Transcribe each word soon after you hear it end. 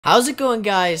How's it going,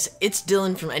 guys? It's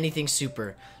Dylan from Anything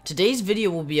Super. Today's video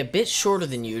will be a bit shorter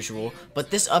than usual, but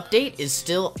this update is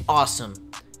still awesome.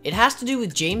 It has to do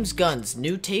with James Gunn's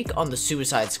new take on the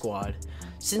Suicide Squad.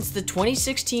 Since the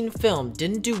 2016 film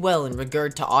didn't do well in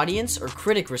regard to audience or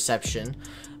critic reception,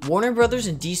 Warner Brothers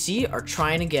and DC are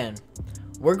trying again.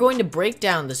 We're going to break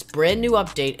down this brand new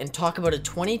update and talk about a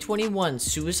 2021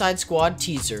 Suicide Squad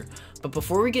teaser. But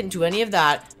before we get into any of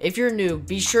that, if you're new,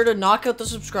 be sure to knock out the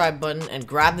subscribe button and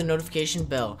grab the notification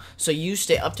bell so you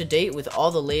stay up to date with all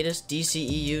the latest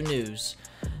DCEU news.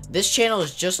 This channel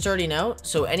is just starting out,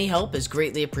 so any help is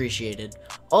greatly appreciated.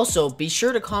 Also, be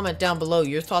sure to comment down below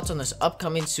your thoughts on this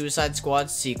upcoming Suicide Squad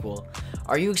sequel.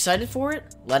 Are you excited for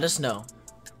it? Let us know.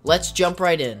 Let's jump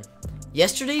right in.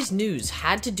 Yesterday's news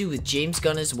had to do with James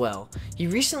Gunn as well. He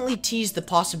recently teased the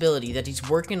possibility that he's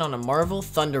working on a Marvel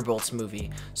Thunderbolts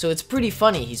movie, so it's pretty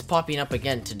funny he's popping up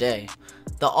again today.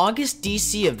 The August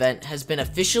DC event has been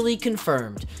officially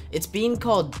confirmed. It's being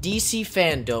called DC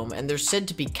Fandome, and there's said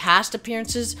to be cast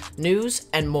appearances, news,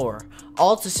 and more,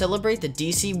 all to celebrate the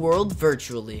DC world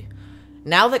virtually.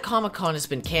 Now that Comic-Con has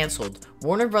been cancelled,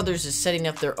 Warner Brothers is setting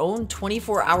up their own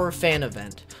 24-hour fan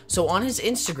event. So on his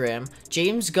Instagram,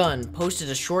 James Gunn posted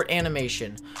a short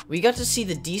animation. We got to see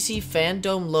the DC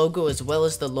Fandome logo as well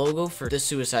as the logo for the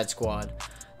Suicide Squad.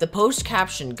 The post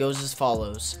caption goes as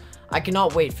follows: "I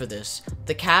cannot wait for this.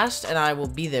 The cast and I will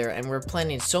be there and we're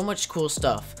planning so much cool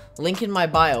stuff. Link in my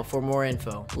bio for more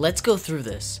info." Let's go through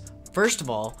this. First of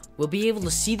all, we'll be able to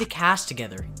see the cast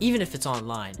together, even if it's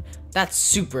online. That's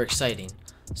super exciting.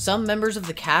 Some members of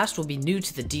the cast will be new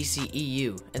to the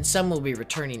DCEU, and some will be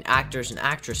returning actors and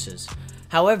actresses.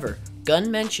 However,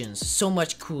 Gunn mentions so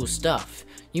much cool stuff.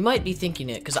 You might be thinking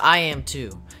it, because I am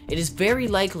too. It is very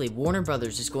likely Warner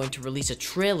Brothers is going to release a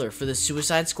trailer for the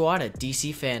Suicide Squad at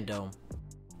DC Fandome.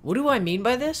 What do I mean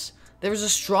by this? There is a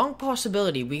strong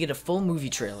possibility we get a full movie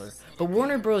trailer, but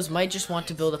Warner Bros. Might just want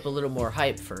to build up a little more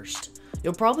hype first.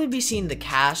 You'll probably be seeing the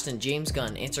cast and James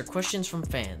Gunn answer questions from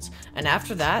fans, and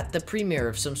after that, the premiere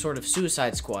of some sort of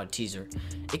Suicide Squad teaser.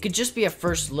 It could just be a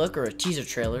first look or a teaser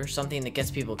trailer, something that gets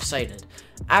people excited.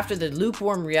 After the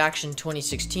lukewarm reaction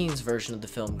 2016's version of the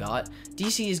film got,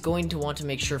 DC is going to want to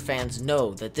make sure fans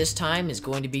know that this time is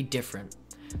going to be different.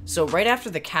 So right after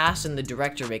the cast and the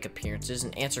director make appearances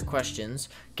and answer questions,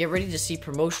 get ready to see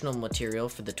promotional material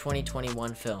for the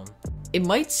 2021 film. It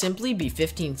might simply be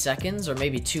 15 seconds or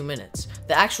maybe 2 minutes.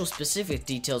 The actual specific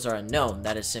details are unknown,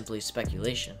 that is simply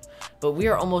speculation. But we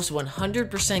are almost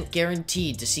 100%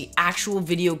 guaranteed to see actual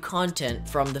video content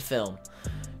from the film.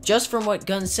 Just from what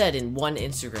Gunn said in one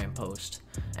Instagram post.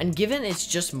 And given it's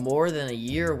just more than a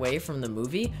year away from the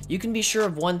movie, you can be sure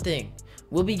of one thing.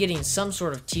 We'll be getting some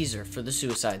sort of teaser for the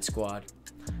Suicide Squad.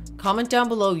 Comment down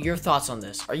below your thoughts on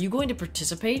this. Are you going to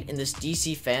participate in this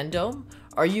DC Fandome?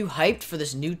 Are you hyped for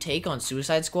this new take on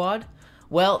Suicide Squad?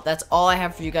 Well, that's all I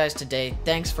have for you guys today.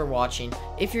 Thanks for watching.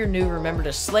 If you're new, remember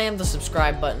to slam the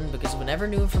subscribe button because whenever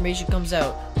new information comes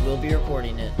out, we'll be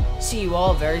reporting it. See you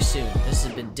all very soon. This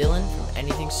has been Dylan from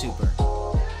Anything Super.